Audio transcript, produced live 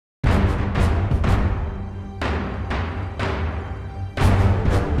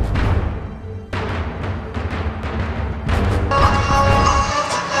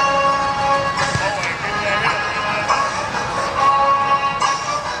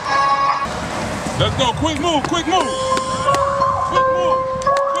Let's go. Quick move. Quick move. Quick move.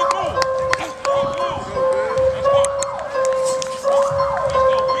 Quick move. Let's go. Let's go.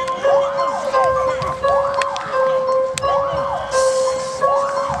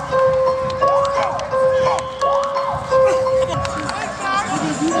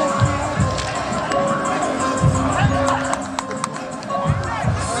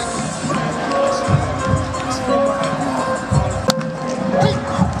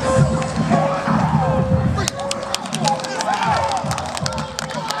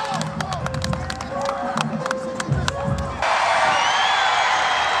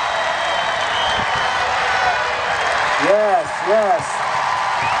 Yes.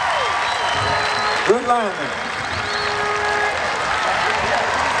 Good lineman.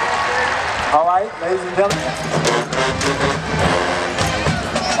 All right, ladies and gentlemen.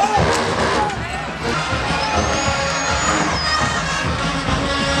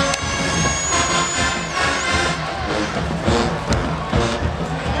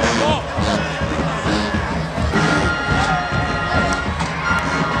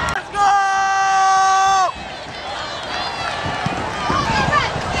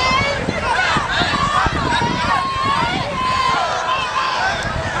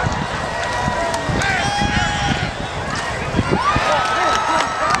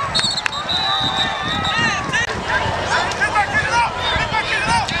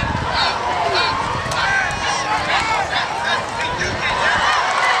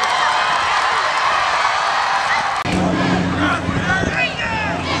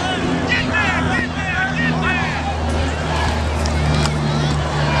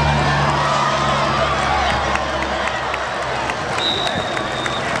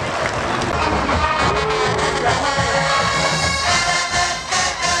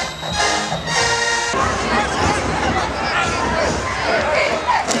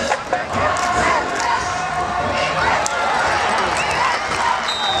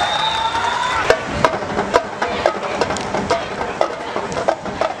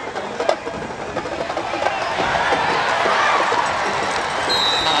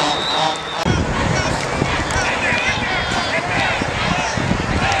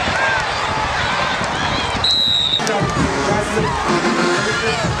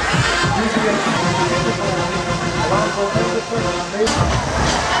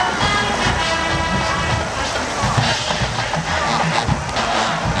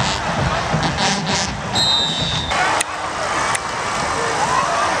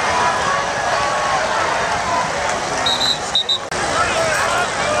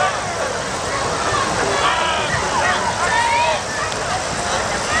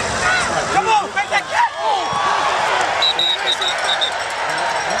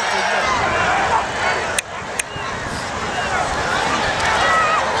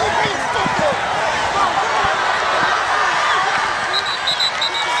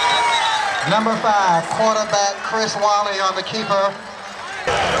 Number 5, quarterback Chris Wally on the keeper.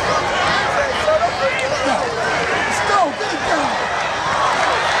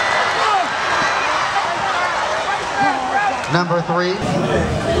 Number 3.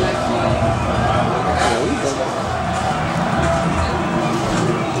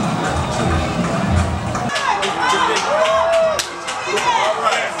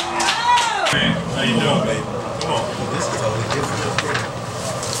 How you doing, baby? Come on. This is totally different.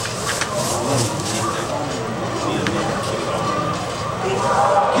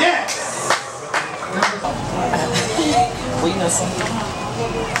 Yes! Well, you know something?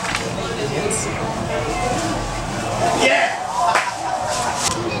 Yes. Yeah!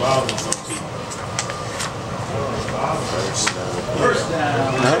 Wow, some people. First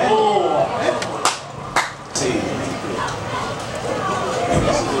down. Oh!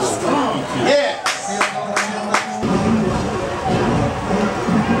 Yeah!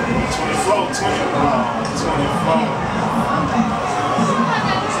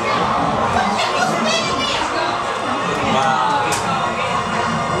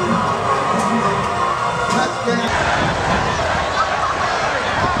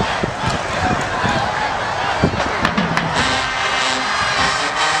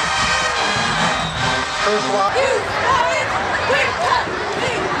 24.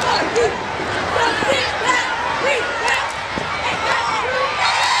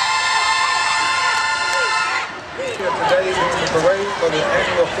 Parade for the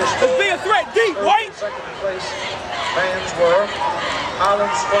annual festival. Let's be a threat, deep, white! Second place fans were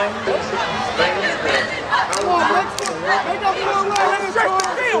Highland Springs. Fans were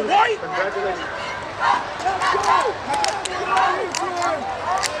White! Congratulations.